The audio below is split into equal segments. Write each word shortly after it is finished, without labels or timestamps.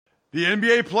The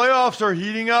NBA playoffs are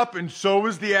heating up, and so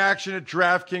is the action at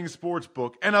DraftKings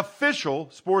Sportsbook, an official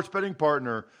sports betting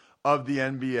partner of the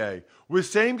NBA. With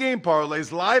same-game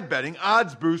parlays, live betting,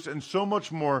 odds boosts, and so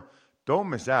much more, don't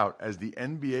miss out as the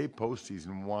NBA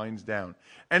postseason winds down.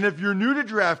 And if you're new to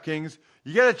DraftKings,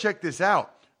 you got to check this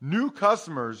out. New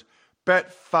customers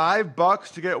bet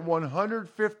 $5 to get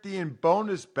 $150 in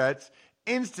bonus bets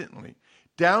instantly.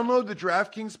 Download the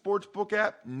DraftKings Sportsbook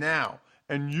app now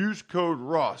and use code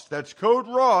Ross. That's code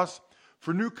Ross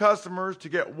for new customers to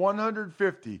get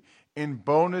 $150 in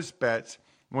bonus bets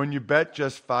when you bet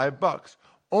just $5.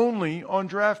 Only on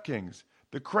DraftKings.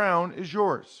 The crown is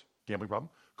yours. Gambling problem?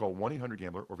 Call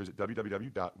 1-800-GAMBLER or visit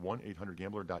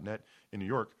www.1800gambler.net. In New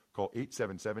York, call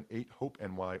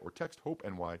 877-8-HOPE-NY or text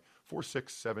HOPE-NY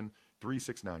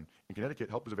 467-369. In Connecticut,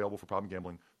 help is available for problem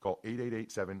gambling. Call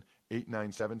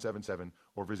 888-7-897-7777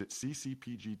 or visit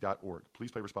ccpg.org. Please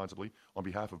play responsibly on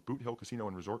behalf of Boot Hill Casino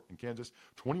and Resort in Kansas.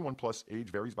 21 plus, age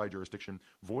varies by jurisdiction.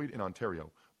 Void in Ontario.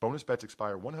 Bonus bets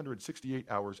expire 168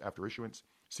 hours after issuance.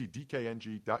 See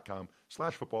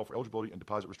dkng.com/football for eligibility and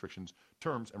deposit restrictions,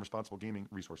 terms, and responsible gaming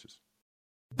resources.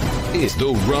 It's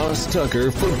the Ross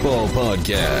Tucker Football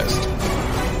Podcast.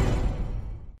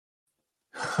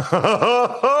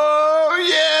 Oh,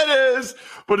 yeah, it is.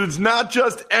 But it's not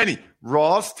just any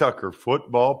Ross Tucker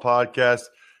Football Podcast.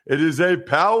 It is a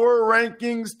Power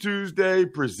Rankings Tuesday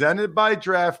presented by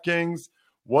DraftKings.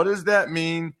 What does that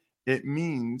mean? It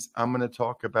means I'm going to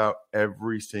talk about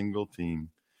every single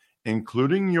team,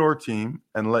 including your team,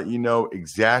 and let you know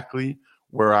exactly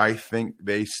where I think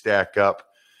they stack up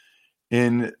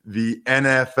in the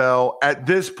NFL at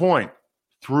this point.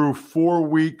 Through 4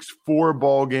 weeks, 4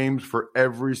 ball games for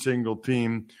every single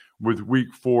team, with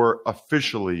week 4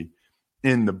 officially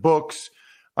in the books.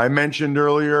 I mentioned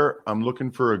earlier, I'm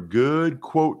looking for a good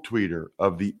quote tweeter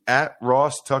of the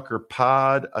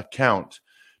 @RossTuckerPod account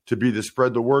to be the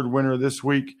Spread the Word winner this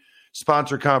week.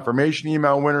 Sponsor confirmation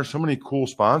email winner. So many cool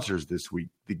sponsors this week.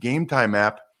 The Game Time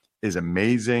app is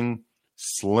amazing.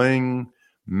 Sling,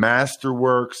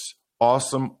 Masterworks,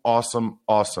 awesome, awesome,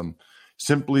 awesome.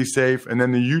 Simply Safe, and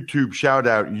then the YouTube shout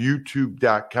out,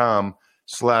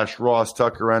 youtube.com/Ross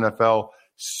Tucker NFL.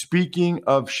 Speaking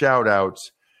of shout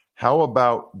outs, how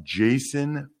about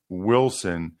Jason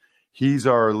Wilson? He's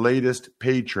our latest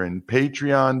patron,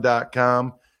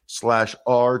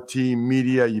 patreon.com/RT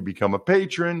Media. You become a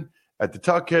patron at the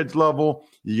Tuckheads level.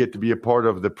 You get to be a part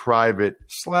of the private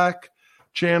Slack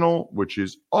channel, which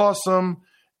is awesome.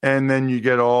 And then you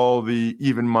get all the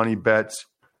even money bets.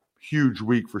 Huge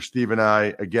week for Steve and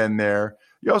I again there.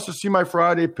 You also see my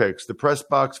Friday picks, the press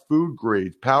box food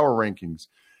grades, power rankings.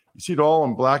 You see it all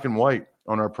in black and white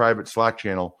on our private Slack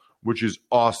channel, which is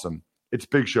awesome. It's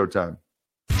Big Show time.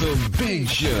 The Big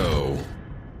Show.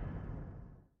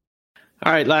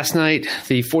 All right, last night,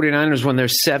 the 49ers won their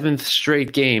 7th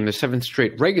straight game, their 7th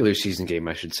straight regular season game,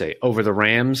 I should say, over the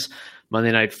Rams.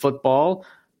 Monday Night Football,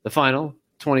 the final,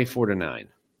 24-9.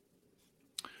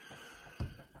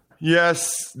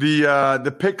 Yes,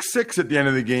 the pick 6 at the end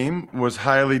of the game was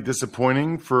highly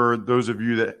disappointing for those of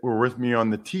you that were with me on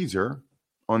the teaser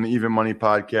on the Even Money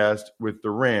podcast with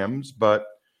the Rams, but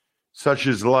such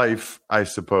is life, I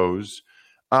suppose.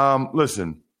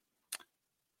 Listen,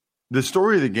 the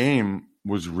story of the game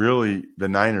was really the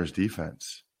Niners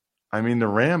defense. I mean, the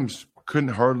Rams couldn't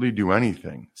hardly do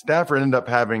anything. Stafford ended up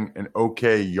having an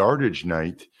okay yardage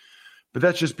night, but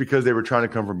that's just because they were trying to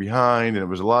come from behind, and it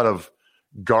was a lot of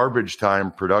garbage time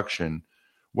production.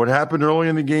 What happened early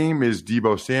in the game is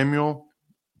Deebo Samuel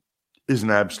is an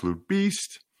absolute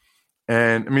beast.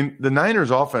 And, I mean, the Niners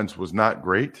offense was not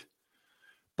great,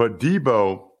 but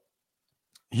Deebo,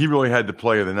 he really had the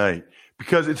play of the night.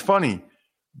 Because it's funny,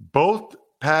 both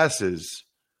passes,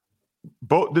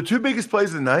 the two biggest plays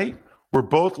of the night were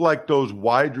both like those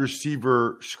wide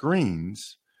receiver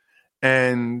screens,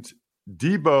 and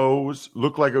Deebo's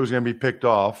looked like it was going to be picked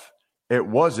off. It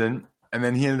wasn't. And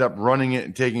then he ended up running it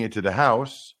and taking it to the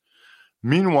house.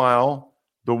 Meanwhile,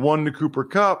 the one to Cooper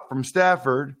Kupp from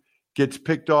Stafford gets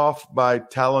picked off by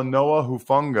Talanoa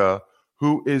Hufanga,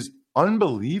 who is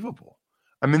unbelievable.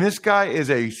 I mean, this guy is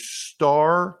a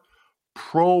star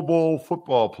Pro Bowl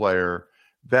football player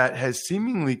that has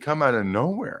seemingly come out of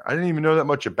nowhere. I didn't even know that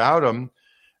much about him.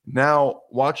 Now,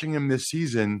 watching him this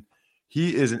season,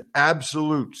 he is an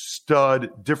absolute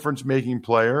stud, difference-making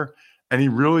player. And he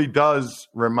really does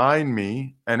remind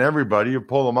me and everybody of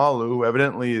Polamalu, who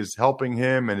evidently is helping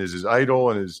him and is his idol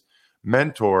and his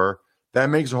mentor. That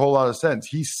makes a whole lot of sense.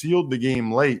 He sealed the game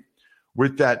late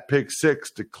with that pick 6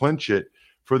 to clinch it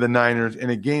for the Niners in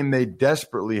a game they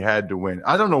desperately had to win.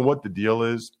 I don't know what the deal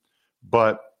is,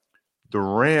 but the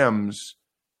Rams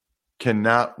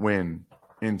cannot win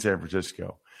in San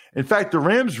Francisco. In fact, the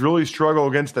Rams really struggle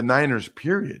against the Niners,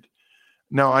 period.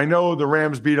 Now, I know the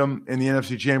Rams beat them in the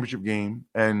NFC Championship game,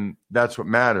 and that's what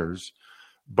matters.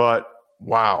 But,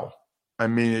 wow. I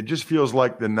mean, it just feels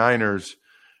like the Niners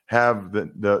have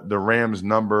the Rams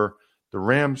number. The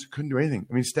Rams couldn't do anything.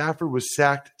 I mean, Stafford was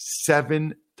sacked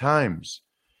 7 times.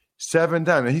 7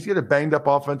 times. And he's got a banged-up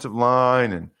offensive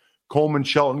line, and Coleman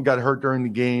Shelton got hurt during the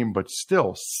game, but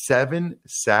still 7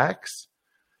 sacks.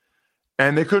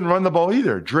 And they couldn't run the ball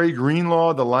either. Dre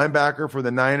Greenlaw, the linebacker for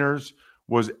the Niners,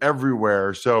 was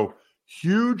everywhere. So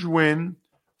huge win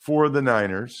for the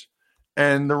Niners.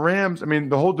 And the Rams, I mean,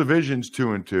 the whole division's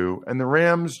 2-2. And the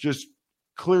Rams just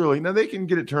clearly, now they can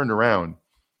get it turned around,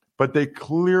 but they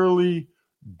clearly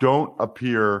don't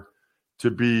appear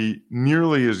to be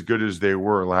nearly as good as they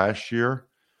were last year.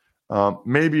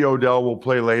 Maybe Odell will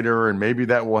play later, and maybe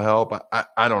that will help.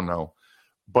 I don't know.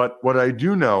 But what I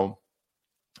do know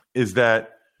is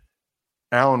that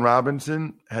Allen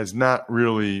Robinson has not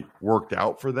really worked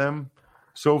out for them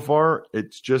so far.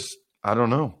 It's just, I don't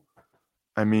know.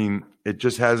 I mean, it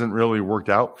just hasn't really worked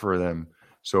out for them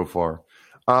so far.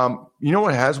 You know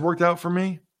what has worked out for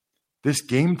me? This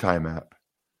Game Time app.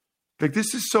 Like,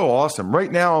 this is so awesome.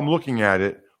 Right now, I'm looking at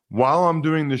it while I'm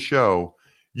doing the show.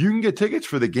 You can get tickets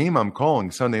for the game I'm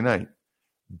calling Sunday night.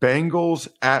 Bengals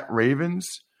at Ravens.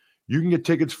 You can get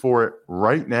tickets for it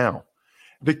right now.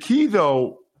 The key,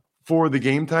 though, for the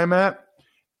Game Time app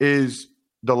is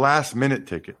the last-minute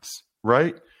tickets,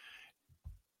 right?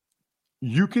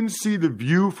 You can see the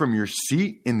view from your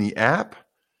seat in the app,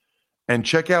 and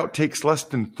checkout takes less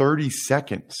than 30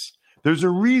 seconds. There's a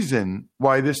reason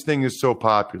why this thing is so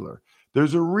popular.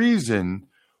 There's a reason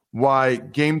why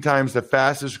Game Time's the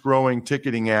fastest-growing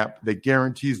ticketing app that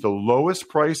guarantees the lowest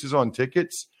prices on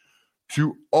tickets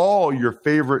to all your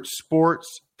favorite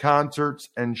sports, concerts,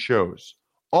 and shows.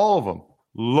 All of them,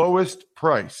 lowest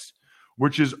price,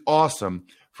 which is awesome.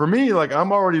 For me, like,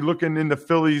 I'm already looking into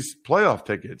Phillies playoff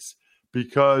tickets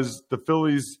because the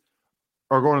Phillies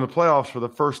are going to the playoffs for the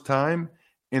first time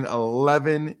in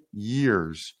 11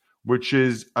 years, which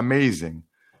is amazing.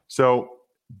 So,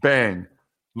 bang,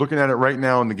 looking at it right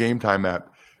now in the Game Time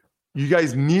app. You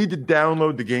guys need to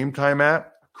download the Game Time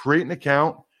app, create an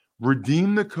account,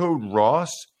 redeem the code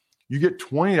Ross. You get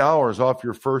 $20 off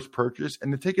your first purchase,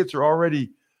 and the tickets are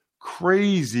already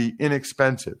crazy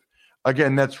inexpensive.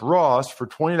 Again, that's Ross for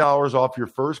 $20 off your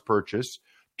first purchase.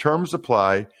 Terms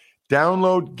apply.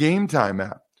 Download Game Time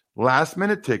app. Last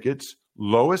minute tickets,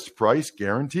 lowest price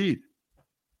guaranteed.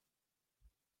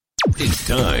 It's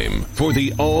time for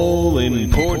the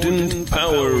all-important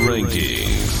Power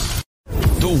Rankings.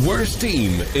 The worst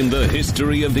team in the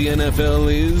history of the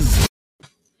NFL is...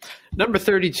 Number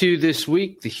 32 this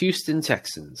week, the Houston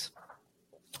Texans.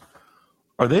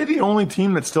 Are they the only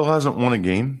team that still hasn't won a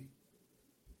game?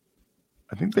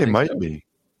 I think they might be.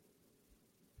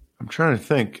 I'm trying to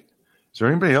think. Is there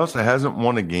anybody else that hasn't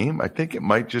won a game? I think it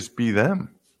might just be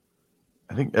them.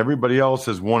 I think everybody else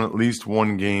has won at least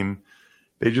one game.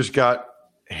 They just got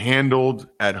handled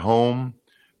at home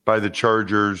by the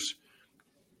Chargers.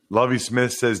 Lovie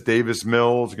Smith says Davis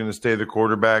Mills is going to stay the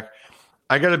quarterback.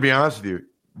 I got to be honest with you.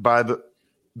 By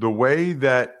the way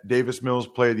that Davis Mills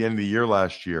played at the end of the year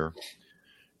last year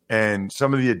and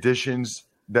some of the additions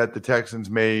that the Texans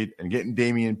made and getting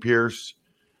Dameon Pierce,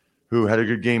 who had a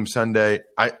good game Sunday,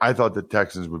 I thought the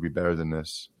Texans would be better than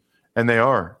this. And they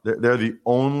are. They're the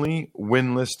only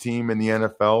winless team in the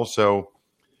NFL, so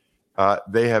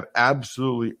they have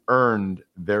absolutely earned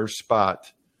their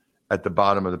spot at the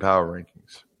bottom of the power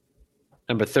rankings.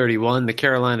 Number 31, the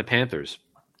Carolina Panthers.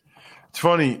 It's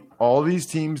funny, all these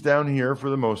teams down here, for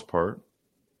the most part,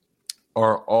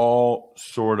 are all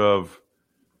sort of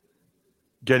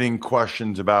getting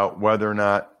questions about whether or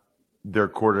not their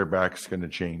quarterback's going to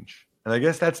change. And I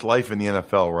guess that's life in the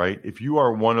NFL, right? If you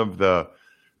are one of the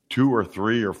 2 or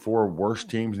 3 or 4 worst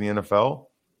teams in the NFL,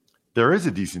 there is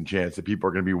a decent chance that people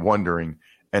are going to be wondering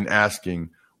and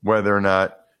asking whether or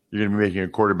not you're going to be making a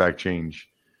quarterback change.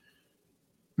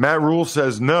 Matt Rule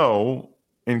says no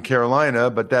in Carolina,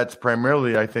 but that's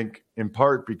primarily, I think, in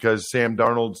part because Sam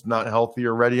Darnold's not healthy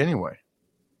or ready anyway.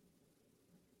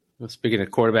 Well, speaking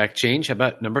of quarterback change, how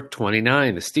about number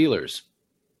 29, the Steelers?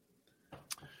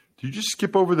 Did you just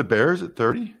skip over the Bears at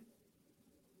 30?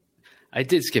 I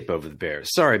did skip over the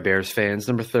Bears. Sorry, Bears fans.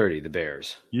 Number 30, the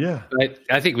Bears. Yeah.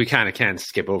 I think we kind of can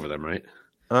skip over them, right?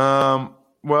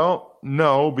 Well,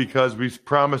 no, because we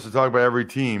promised to talk about every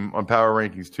team on Power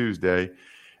Rankings Tuesday,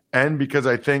 and because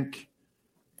I think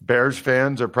Bears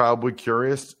fans are probably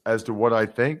curious as to what I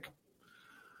think.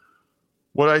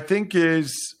 What I think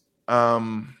is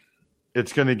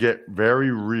it's going to get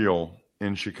very real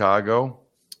in Chicago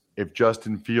if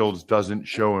Justin Fields doesn't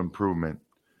show improvement.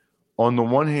 On the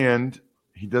one hand,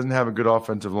 he doesn't have a good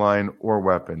offensive line or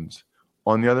weapons.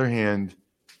 On the other hand,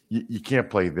 you can't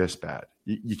play this bad.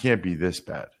 You can't be this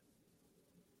bad.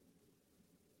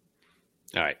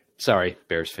 All right. Sorry,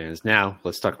 Bears fans. Now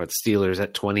let's talk about Steelers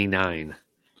at 29.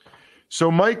 So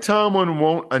Mike Tomlin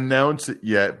won't announce it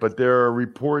yet, but there are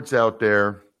reports out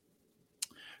there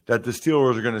that the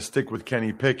Steelers are going to stick with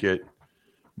Kenny Pickett,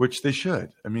 which they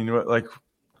should. I mean, like,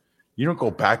 you don't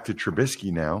go back to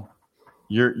Trubisky now.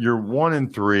 You're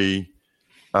 1-3.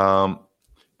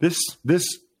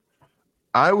 This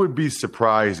I would be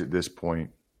surprised at this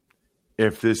point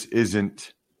if this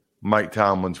isn't Mike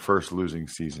Tomlin's first losing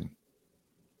season.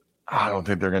 I don't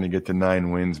think they're going to get to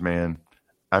 9 wins, man.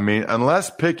 I mean, unless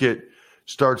Pickett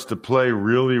starts to play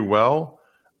really well,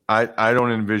 I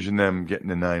don't envision them getting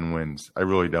to 9 wins. I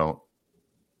really don't.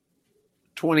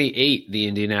 28, the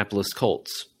Indianapolis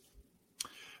Colts.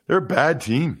 They're a bad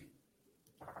team.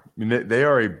 I mean, they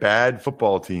are a bad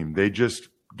football team. They just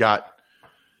got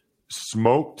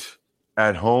smoked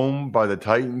at home by the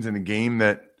Titans in a game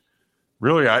that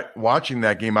really, watching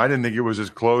that game, I didn't think it was as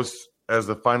close as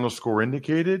the final score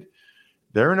indicated.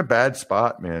 They're in a bad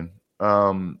spot, man.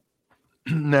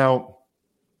 Now,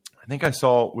 I think I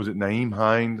saw, was it Nyheim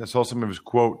Hines? I saw some of his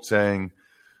quotes saying,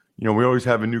 you know, we always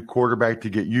have a new quarterback to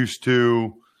get used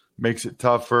to, makes it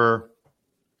tougher.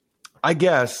 I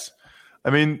guess. I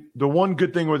mean, the one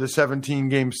good thing with a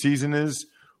 17-game season is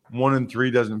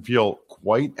 1-3 doesn't feel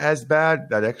quite as bad.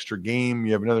 That extra game,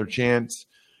 you have another chance.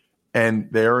 And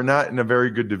they are not in a very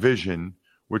good division,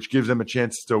 which gives them a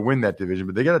chance to still win that division.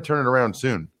 But they got to turn it around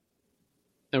soon.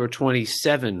 Number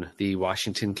 27, the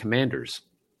Washington Commanders.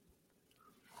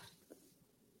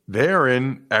 They're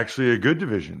in actually a good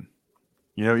division.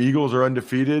 You know, Eagles are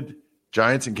undefeated.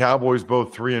 Giants and Cowboys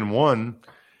both 3-1.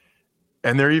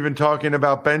 And they're even talking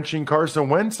about benching Carson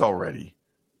Wentz already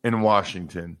in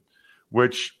Washington,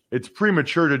 which it's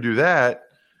premature to do that.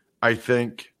 I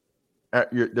think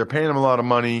they're paying him a lot of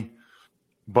money,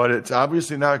 but it's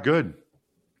obviously not good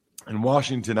in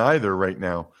Washington either right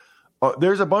now.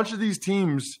 There's a bunch of these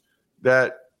teams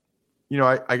that, you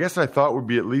know, I guess I thought would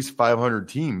be at least 500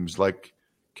 teams, like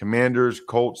Commanders,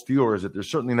 Colts, Steelers, that they're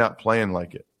certainly not playing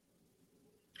like it.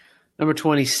 Number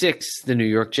 26, the New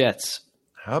York Jets.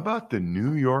 How about the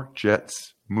New York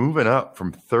Jets moving up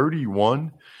from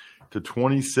 31 to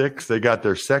 26? They got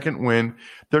their second win.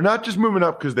 They're not just moving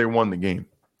up because they won the game.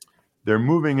 They're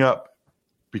moving up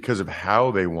because of how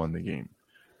they won the game.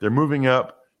 They're moving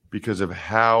up because of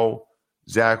how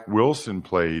Zach Wilson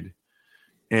played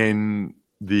in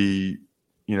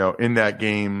that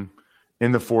game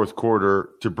in the fourth quarter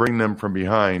to bring them from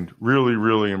behind. Really,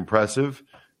 really impressive.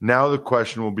 Now the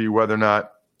question will be whether or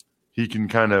not he can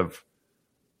kind of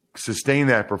sustain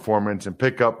that performance and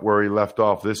pick up where he left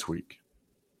off this week.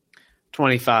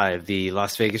 25, the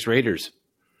Las Vegas Raiders.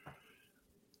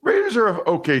 Raiders are an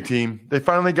okay team. They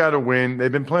finally got a win.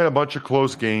 They've been playing a bunch of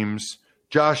close games.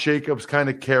 Josh Jacobs kind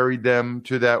of carried them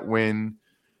to that win.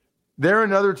 They're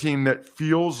another team that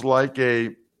feels like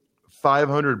a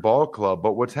 500 ball club.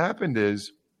 But what's happened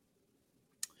is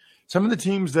some of the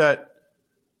teams that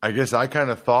I guess I kind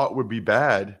of thought would be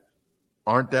bad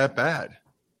aren't that bad.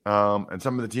 And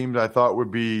some of the teams I thought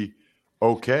would be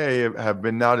okay have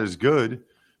been not as good.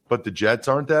 But the Jets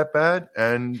aren't that bad.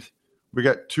 And we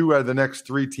got 2 out of the next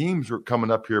 3 teams coming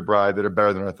up here, Bri, that are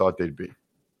better than I thought they'd be.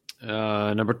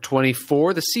 Number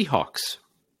 24, the Seahawks.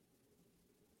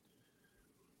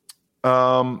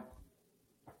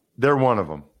 They're one of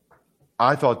them.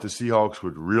 I thought the Seahawks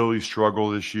would really struggle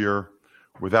this year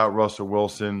without Russell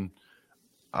Wilson,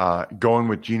 going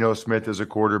with Geno Smith as a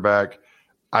quarterback.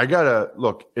 I got to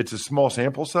look, it's a small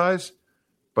sample size,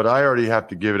 but I already have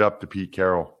to give it up to Pete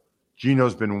Carroll.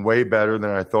 Geno's been way better than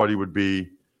I thought he would be.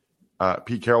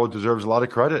 Pete Carroll deserves a lot of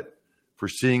credit for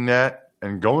seeing that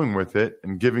and going with it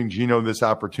and giving Geno this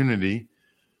opportunity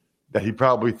that he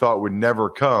probably thought would never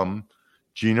come.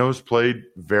 Geno's played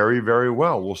very, very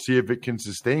well. We'll see if it can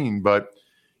sustain, but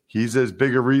he's as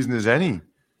big a reason as any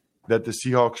that the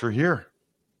Seahawks are here.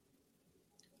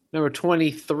 Number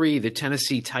 23, the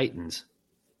Tennessee Titans.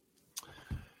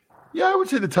 Yeah, I would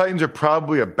say the Titans are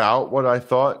probably about what I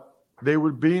thought they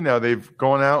would be. Now, they've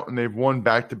gone out and they've won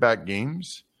back-to-back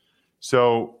games.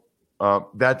 So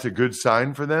that's a good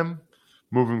sign for them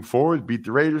moving forward. Beat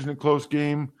the Raiders in a close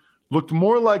game. Looked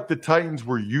more like the Titans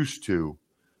were used to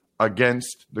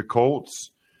against the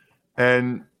Colts.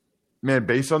 And, man,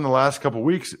 based on the last couple of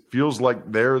weeks, it feels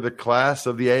like they're the class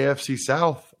of the AFC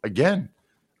South again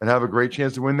and have a great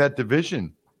chance to win that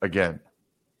division again.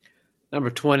 Number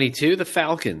 22, the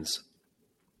Falcons.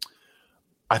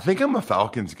 I think I'm a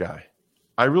Falcons guy.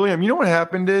 I really am. You know what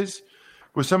happened is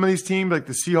with some of these teams, like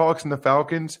the Seahawks and the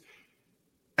Falcons,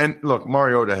 and look,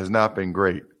 Mariota has not been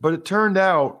great, but it turned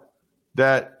out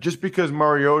that just because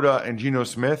Mariota and Geno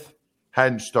Smith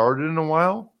hadn't started in a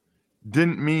while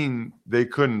didn't mean they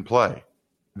couldn't play.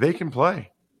 They can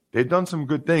play. They've done some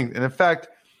good things. And in fact,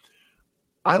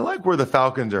 I like where the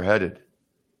Falcons are headed.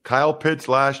 Kyle Pitts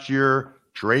last year,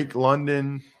 Drake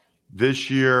London this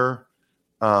year,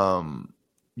 some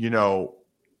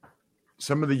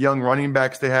of the young running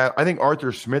backs they have. I think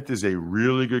Arthur Smith is a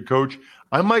really good coach.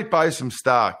 I might buy some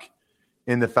stock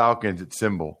in the Falcons at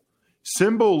Symbol.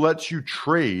 Symbol lets you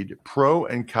trade pro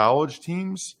and college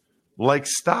teams like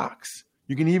stocks.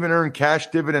 You can even earn cash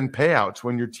dividend payouts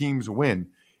when your teams win.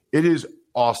 It is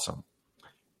awesome.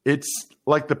 It's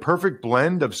like the perfect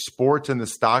blend of sports and the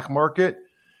stock market.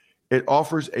 It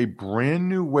offers a brand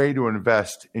new way to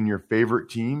invest in your favorite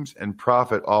teams and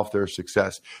profit off their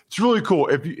success. It's really cool.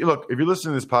 If you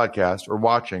listen to this podcast or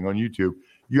watching on YouTube,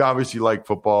 you obviously like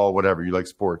football, whatever, you like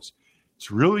sports.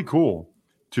 It's really cool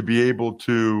to be able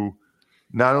to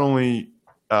not only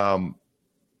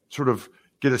sort of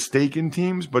get a stake in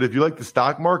teams, but if you like the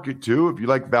stock market too, if you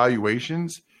like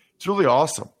valuations, it's really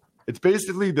awesome. It's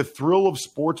basically the thrill of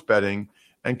sports betting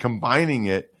and combining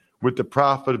it with the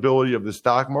profitability of the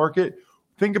stock market.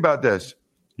 Think about this.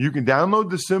 You can download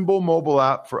the Symbol mobile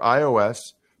app for iOS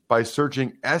by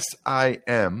searching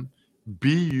SIMBULL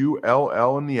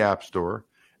in the App Store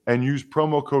and use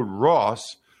promo code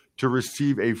ROSS to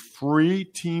receive a free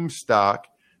team stock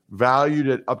valued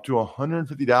at up to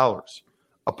 $150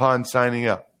 upon signing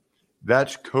up.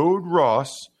 That's code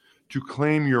ROSS to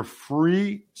claim your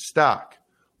free stock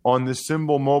on the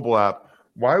Symbol mobile app.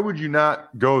 Why would you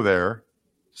not go there,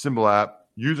 Symbol app,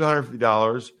 use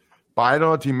 $150, buy it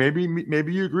on a team? Maybe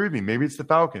you agree with me. Maybe it's the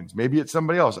Falcons. Maybe it's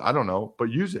somebody else. I don't know, but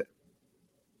use it.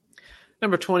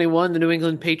 Number 21, the New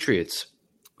England Patriots.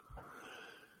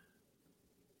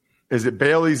 Is it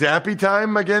Bailey Zappi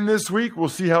time again this week? We'll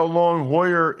see how long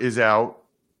Hoyer is out.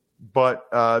 But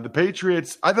the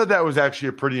Patriots, I thought that was actually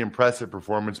a pretty impressive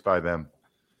performance by them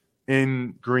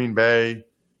in Green Bay,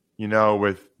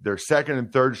 with their second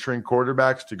and third string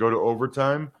quarterbacks to go to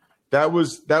overtime. That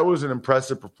was an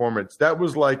impressive performance. That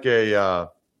was like a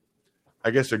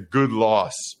good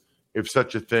loss, if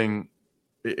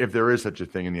there is such a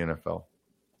thing in the NFL.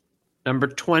 Number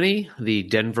 20, the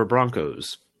Denver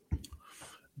Broncos.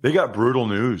 They got brutal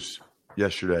news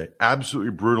yesterday.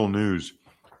 Absolutely brutal news.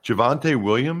 Javonte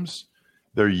Williams,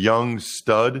 their young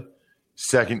stud,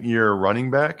 second-year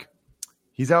running back,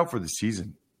 he's out for the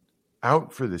season.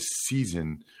 Out for the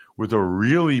season with a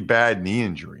really bad knee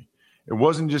injury. It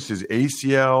wasn't just his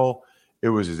ACL. It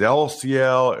was his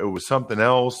LCL. It was something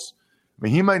else. I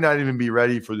mean, he might not even be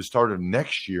ready for the start of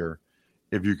next year,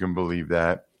 if you can believe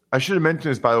that. I should have mentioned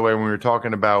this, by the way, when we were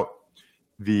talking about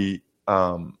the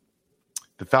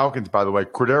Falcons, by the way.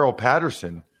 Cordero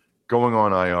Patterson going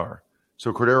on IR.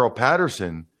 So Cordero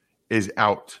Patterson is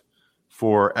out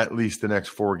for at least the next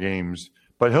 4 games,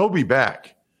 but he'll be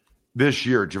back this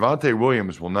year. Javonte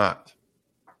Williams will not.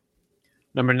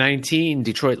 Number 19,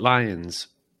 Detroit Lions.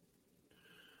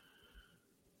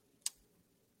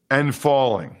 And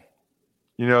falling.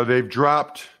 They've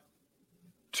dropped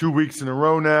 2 weeks in a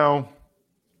row now.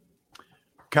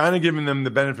 Kind of giving them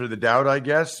the benefit of the doubt, I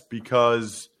guess,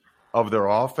 because of their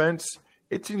offense.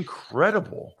 It's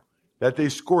incredible that they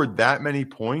scored that many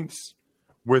points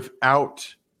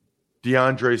without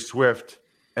DeAndre Swift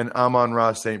and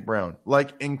Amon-Ra St. Brown.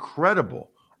 Like,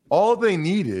 incredible. All they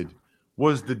needed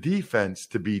was the defense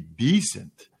to be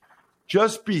decent.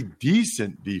 Just be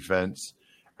decent defense,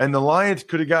 and the Lions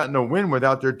could have gotten a win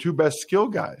without their 2 best skill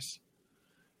guys.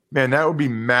 Man, that would be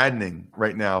maddening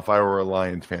right now if I were a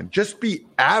Lions fan. Just be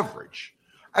average.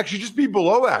 Actually, just be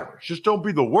below average. Just don't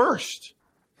be the worst.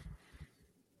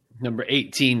 Number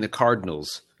 18, the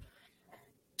Cardinals.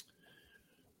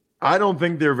 I don't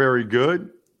think they're very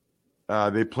good.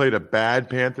 They played a bad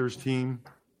Panthers team.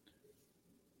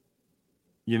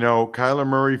 Kyler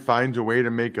Murray finds a way to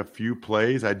make a few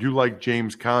plays. I do like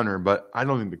James Conner, but I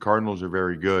don't think the Cardinals are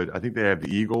very good. I think they have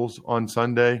the Eagles on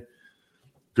Sunday.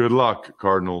 Good luck,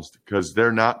 Cardinals, because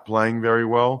they're not playing very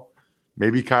well.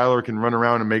 Maybe Kyler can run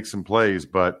around and make some plays,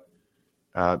 but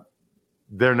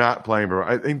they're not playing very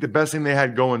well. I think the best thing they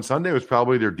had going Sunday was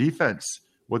probably their defense,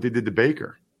 what they did to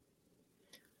Baker.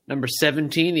 Number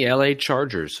 17, the LA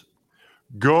Chargers.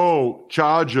 Go,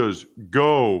 Chargers,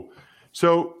 go.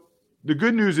 So the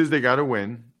good news is they got a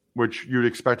win, which you'd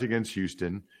expect against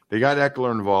Houston. They got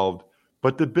Eckler involved.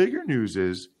 But the bigger news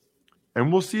is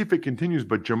and we'll see if it continues,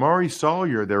 but Jamari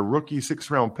Sawyer, their rookie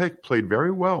 6th-round pick, played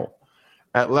very well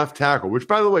at left tackle, which,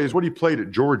 by the way, is what he played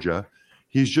at Georgia.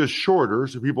 He's just shorter,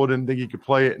 so people didn't think he could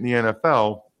play it in the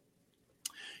NFL.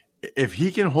 If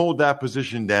he can hold that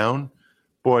position down,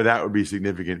 boy, that would be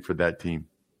significant for that team.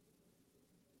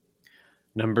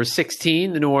 Number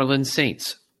 16, the New Orleans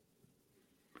Saints.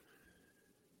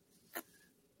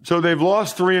 So they've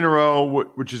lost 3 in a row,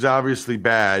 which is obviously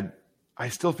bad. I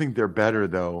still think they're better,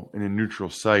 though, in a neutral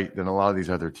site than a lot of these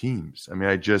other teams. I mean,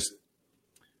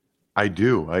 I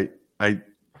do.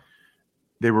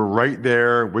 They were right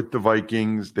there with the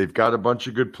Vikings. They've got a bunch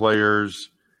of good players.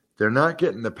 They're not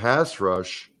getting the pass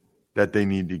rush that they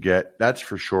need to get. That's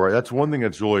for sure. That's one thing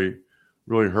that's really,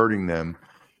 really hurting them.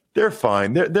 They're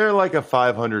fine. They're like a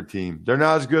 500 team. They're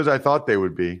not as good as I thought they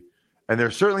would be. And they're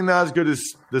certainly not as good as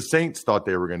the Saints thought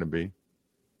they were going to be.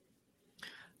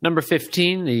 Number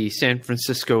 15, the San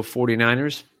Francisco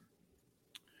 49ers.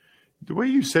 The way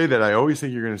you say that, I always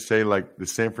think you're going to say like the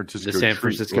San Francisco treat. The San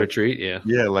Francisco treat, yeah.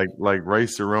 Yeah, like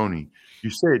Rice-A-Roni. You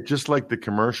say it just like the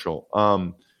commercial.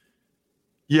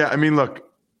 Yeah, I mean,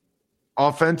 look,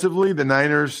 offensively, the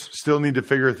Niners still need to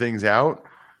figure things out,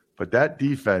 but that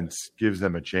defense gives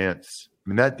them a chance. I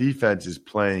mean, that defense is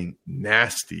playing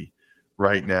nasty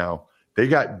right now. They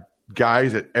got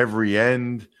guys at every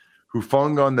end.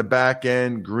 Hufanga on the back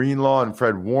end, Greenlaw and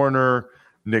Fred Warner,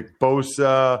 Nick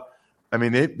Bosa. I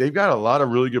mean, they've got a lot of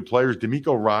really good players.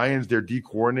 DeMeco Ryans, their D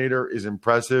coordinator, is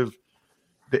impressive.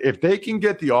 If they can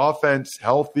get the offense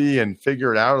healthy and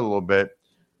figure it out a little bit,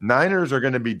 Niners are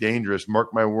going to be dangerous,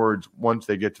 mark my words, once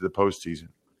they get to the postseason.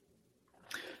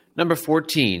 Number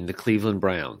 14, the Cleveland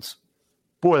Browns.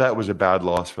 Boy, that was a bad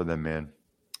loss for them, man.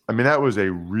 I mean, that was a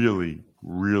really,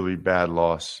 really bad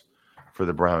loss for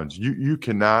the Browns. You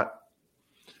cannot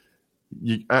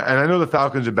and I know the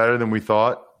Falcons are better than we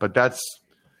thought, but that's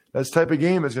the type of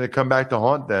game that's going to come back to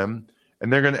haunt them,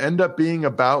 and they're going to end up being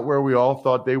about where we all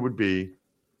thought they would be,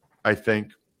 I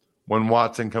think, when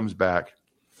Watson comes back.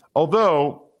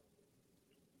 Although,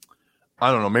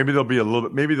 I don't know, maybe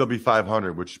they'll be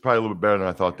 500, which is probably a little bit better than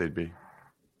I thought they'd be.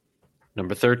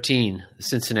 Number 13, the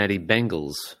Cincinnati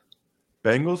Bengals.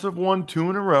 Bengals have won 2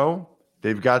 in a row.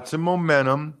 They've got some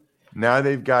momentum. Now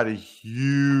they've got a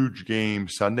huge game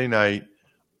Sunday night.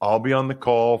 I'll be on the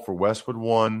call for Westwood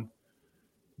One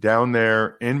down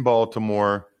there in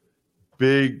Baltimore.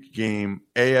 Big game.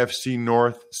 AFC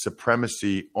North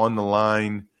supremacy on the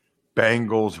line.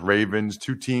 Bengals, Ravens,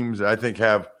 2 teams that I think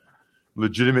have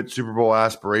legitimate Super Bowl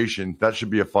aspirations. That should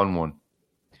be a fun one.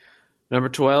 Number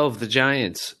 12, the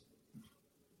Giants.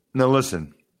 Now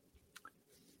listen,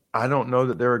 I don't know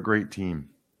that they're a great team,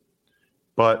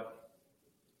 but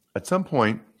at some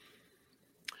point,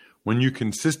 when you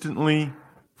consistently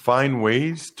find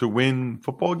ways to win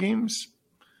football games,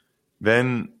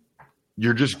 then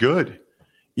you're just good.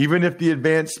 Even if the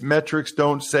advanced metrics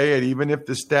don't say it, even if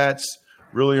the stats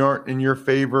really aren't in your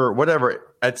favor,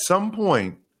 whatever, at some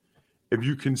point, if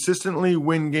you consistently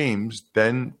win games,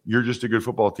 then you're just a good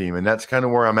football team. And that's kind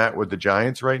of where I'm at with the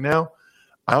Giants right now.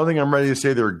 I don't think I'm ready to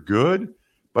say they're good,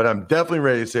 but I'm definitely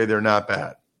ready to say they're not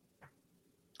bad.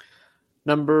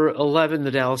 Number 11,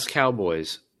 the Dallas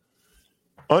Cowboys.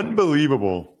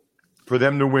 Unbelievable for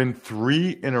them to win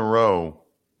 3 in a row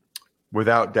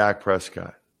without Dak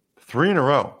Prescott. 3 in a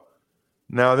row.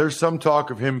 Now, there's some talk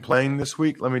of him playing this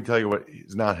week. Let me tell you what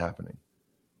is not happening.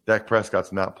 Dak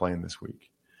Prescott's not playing this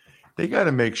week. They got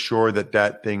to make sure that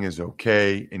that thing is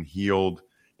okay and healed,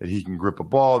 that he can grip a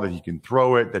ball, that he can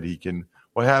throw it, that he can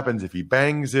 – what happens if he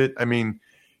bangs it? I mean,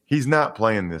 he's not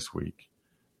playing this week.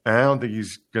 And I don't think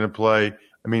he's going to play.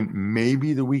 I mean,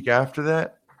 maybe the week after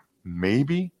that,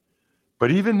 maybe.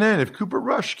 But even then, if Cooper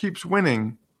Rush keeps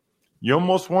winning, you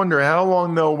almost wonder how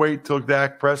long they'll wait till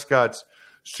Dak Prescott's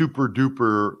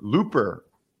super-duper looper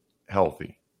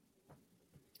healthy.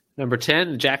 Number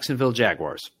 10, the Jacksonville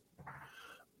Jaguars.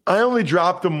 I only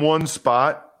dropped them 1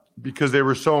 spot because they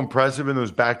were so impressive in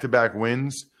those back-to-back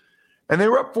wins. And they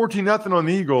were up 14-0 on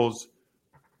the Eagles.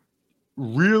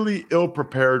 Really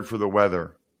ill-prepared for the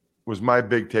weather was my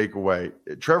big takeaway.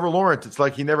 Trevor Lawrence, it's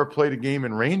like he never played a game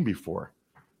in rain before.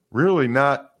 Really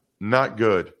not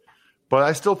good. But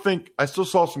I still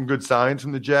saw some good signs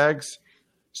from the Jags,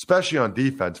 especially on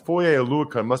defense. Foye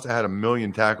Oluokun must have had 1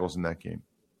 million tackles in that game.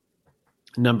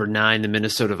 Number 9, the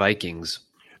Minnesota Vikings.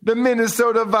 The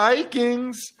Minnesota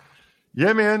Vikings.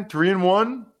 Yeah, man,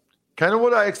 3-1. Kind of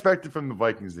what I expected from the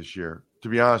Vikings this year, to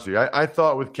be honest with you. I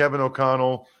thought with Kevin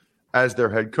O'Connell as their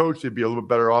head coach, they'd be a little bit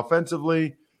better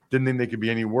offensively. Didn't think they could be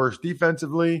any worse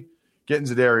defensively. Getting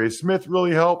Zadarius Smith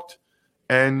really helped.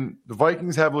 And the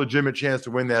Vikings have a legitimate chance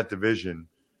to win that division.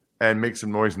 and make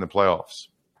some noise in the playoffs.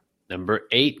 Number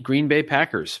 8, Green Bay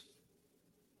Packers.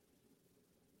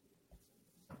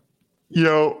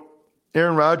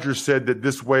 Aaron Rodgers said that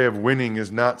this way of winning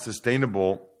is not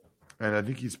sustainable, and I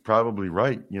think he's probably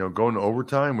right. Going to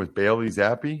overtime with Bailey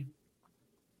Zappi,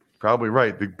 probably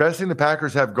right. The best thing the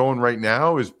Packers have going right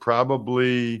now is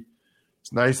probably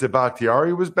it's nice that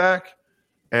Bakhtiari was back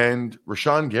and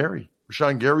Rashawn Gary.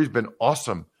 Rashawn Gary's been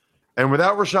awesome. And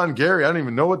without Rashawn Gary, I don't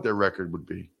even know what their record would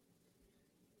be.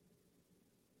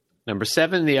 Number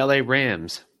 7, the LA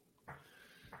Rams.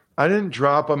 I didn't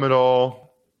drop them at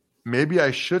all. Maybe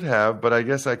I should have, but I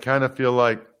guess I kind of feel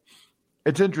like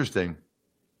it's interesting.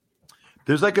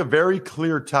 There's like a very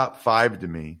clear top 5 to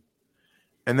me.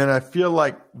 And then I feel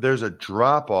like there's a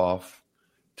drop-off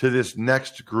to this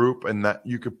next group, and that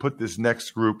you could put this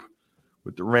next group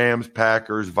with the Rams,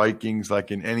 Packers, Vikings, like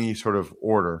in any sort of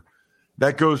order.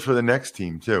 That goes for the next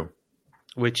team too.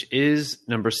 Which is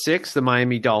number 6, the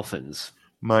Miami Dolphins.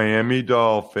 Miami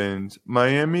Dolphins,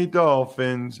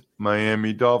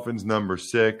 number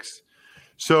 6.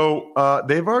 So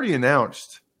they've already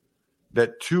announced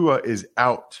that Tua is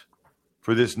out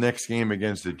for this next game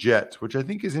against the Jets, which I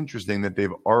think is interesting that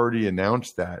they've already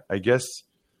announced that. I guess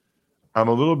I'm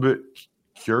a little bit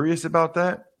curious about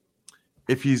that.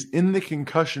 If he's in the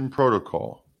concussion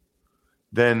protocol,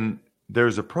 then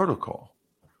there's a protocol.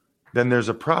 Then there's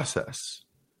a process.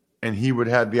 And he would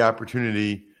have the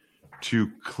opportunity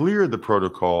to clear the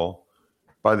protocol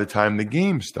by the time the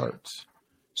game starts.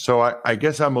 So I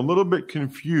guess I'm a little bit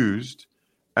confused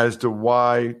as to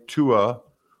why Tua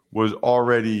was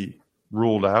already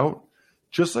ruled out,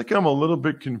 just like I'm a little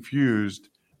bit confused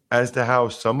as to how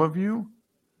some of you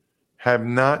have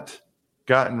not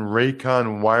gotten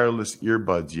Raycon wireless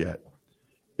earbuds yet.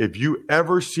 If you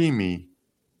ever see me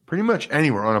pretty much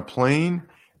anywhere on a plane,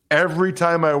 every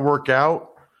time I work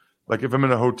out, like if I'm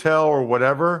in a hotel or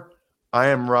whatever, I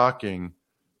am rocking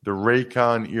the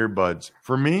Raycon earbuds.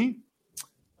 For me,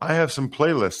 I have some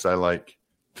playlists I like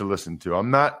to listen to.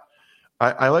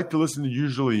 I like to listen to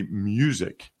usually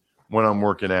music when I'm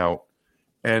working out.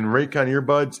 And Raycon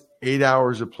earbuds, 8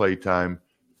 hours of playtime,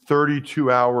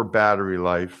 32-hour battery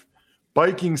life.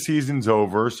 Biking season's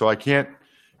over, so I can't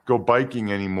go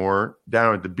biking anymore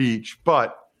down at the beach,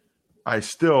 but I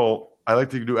like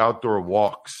to do outdoor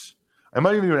walks. I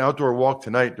might even do an outdoor walk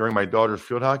tonight during my daughter's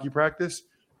field hockey practice,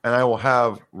 and I will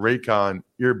have Raycon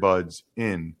earbuds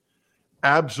in.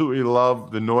 Absolutely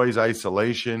love the noise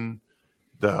isolation,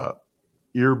 the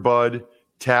earbud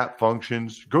tap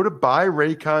functions. Go to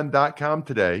buyraycon.com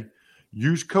today.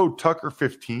 Use code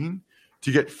Tucker15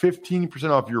 to get 15%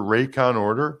 off your Raycon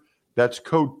order. That's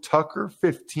code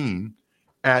Tucker15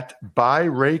 at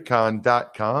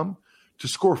buyraycon.com to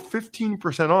score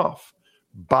 15% off.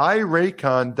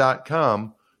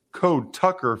 Buyraycon.com, code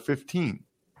Tucker15.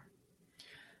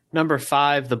 Number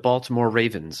 5, the Baltimore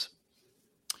Ravens.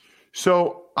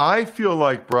 So I feel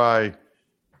like, Bri,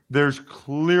 there's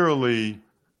clearly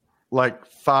like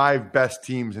 5 best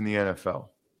teams in the NFL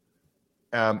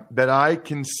that I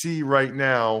can see right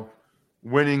now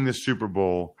winning the Super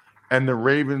Bowl, and the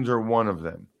Ravens are one of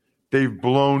them. They've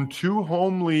blown 2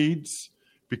 home leads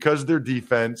because of their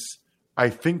defense. I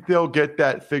think they'll get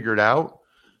that figured out,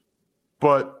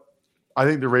 but I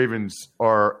think the Ravens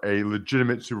are a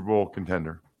legitimate Super Bowl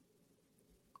contender.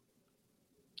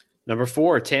 Number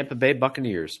 4, Tampa Bay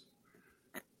Buccaneers.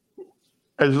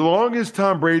 As long as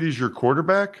Tom Brady's your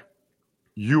quarterback,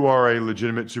 you are a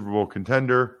legitimate Super Bowl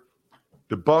contender.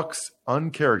 The Bucs,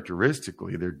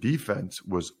 uncharacteristically, their defense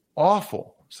was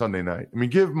awful Sunday night. I mean,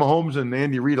 give Mahomes and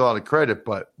Andy Reid a lot of credit,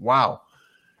 but wow.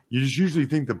 You just usually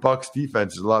think the Bucs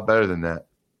defense is a lot better than that.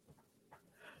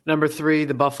 Number 3,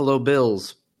 the Buffalo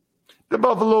Bills. The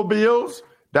Buffalo Bills,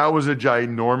 that was a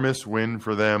ginormous win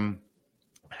for them.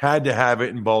 Had to have it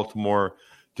in Baltimore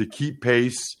to keep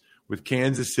pace with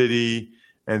Kansas City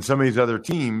and some of these other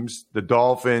teams, the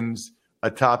Dolphins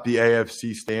atop the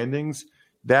AFC standings.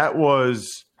 That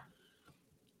was,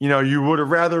 you would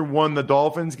have rather won the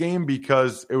Dolphins game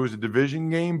because it was a division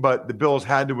game, but the Bills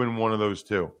had to win one of those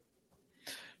two.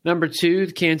 Number 2,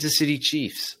 the Kansas City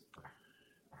Chiefs.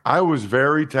 I was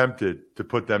very tempted to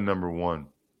put them number 1.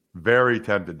 Very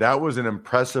tempted. That was an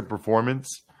impressive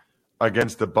performance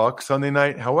against the Bucs Sunday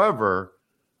night. However,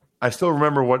 I still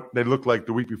remember what they looked like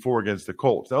the week before against the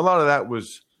Colts. Now, a lot of that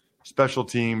was special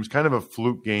teams, kind of a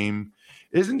fluke game.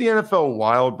 Isn't the NFL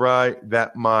wild, Bri,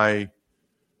 that my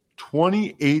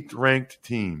 28th ranked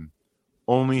team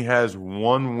only has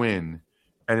 1 win,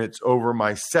 and it's over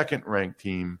my 2nd ranked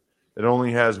team that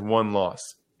only has 1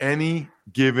 loss? Any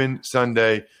given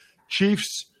Sunday.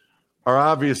 Chiefs are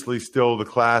obviously still the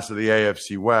class of the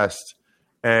AFC West,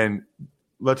 And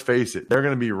let's face it, they're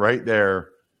going to be right there,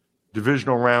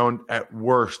 divisional round at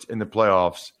worst in the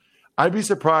playoffs. I'd be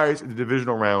surprised if the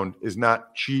divisional round is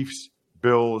not Chiefs,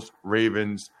 Bills,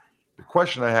 Ravens. The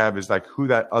question I have is like who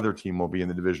that other team will be in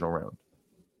the divisional round.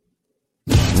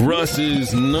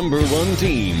 Russ's number one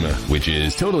team, which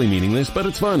is totally meaningless, but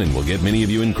it's fun and will get many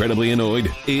of you incredibly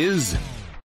annoyed, is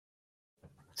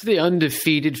the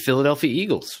undefeated Philadelphia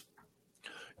Eagles.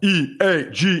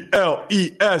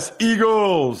 EAGLES,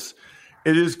 Eagles.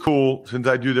 It is cool, since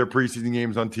I do their preseason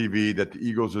games on TV, that the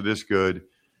Eagles are this good.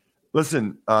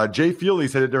 Listen, Jay Feely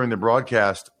said it during the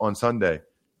broadcast on Sunday.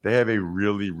 They have a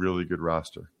really, really good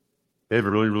roster. They have a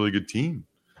really, really good team.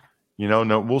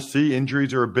 We'll see.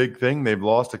 Injuries are a big thing. They've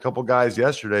lost a couple guys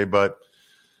yesterday, but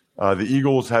the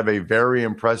Eagles have a very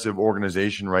impressive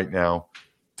organization right now,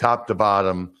 top to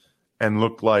bottom, and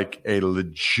look like a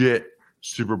legit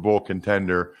Super Bowl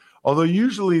contender. Although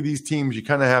usually these teams, you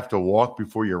kind of have to walk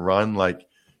before you run. Like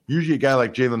usually a guy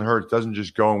like Jalen Hurts doesn't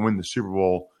just go and win the Super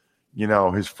Bowl,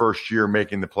 his first year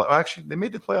making the play. Actually, they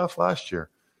made the playoffs last year.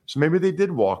 So maybe they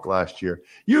did walk last year.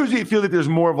 Usually I feel like there's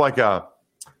more of like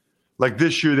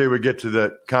this year they would get to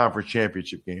the conference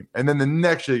championship game. And then the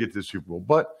next year they get to the Super Bowl.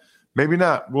 But maybe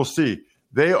not. We'll see.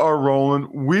 They are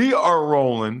rolling. We are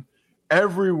rolling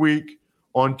every week.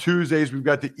 On Tuesdays, we've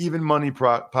got the Even Money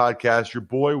podcast. Your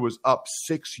boy was up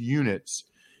 6 units,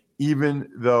 even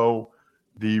though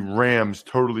the Rams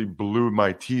totally blew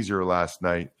my teaser last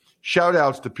night.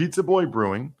 Shout-outs to Pizza Boy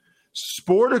Brewing,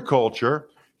 Sporticulture,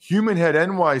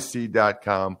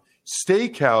 HumanHeadNYC.com,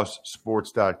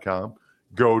 SteakhouseSports.com,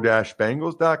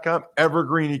 Go-Bengals.com,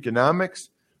 Evergreen Economics,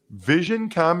 Vision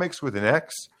Comics with an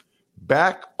X,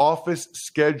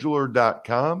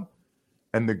 BackOfficeScheduler.com,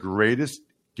 and the greatest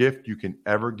gift you can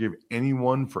ever give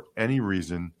anyone for any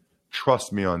reason,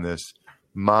 trust me on this,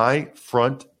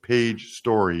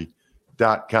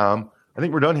 MyFrontPageStory.com. I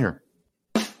think we're done here.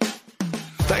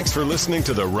 Thanks for listening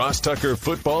to the Ross Tucker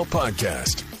Football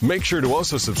Podcast. Make sure to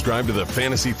also subscribe to the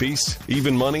Fantasy Feast,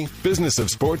 Even Money, Business of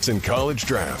Sports, and College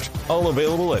Draft. All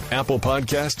available at Apple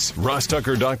Podcasts,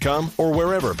 RossTucker.com, or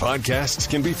wherever podcasts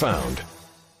can be found.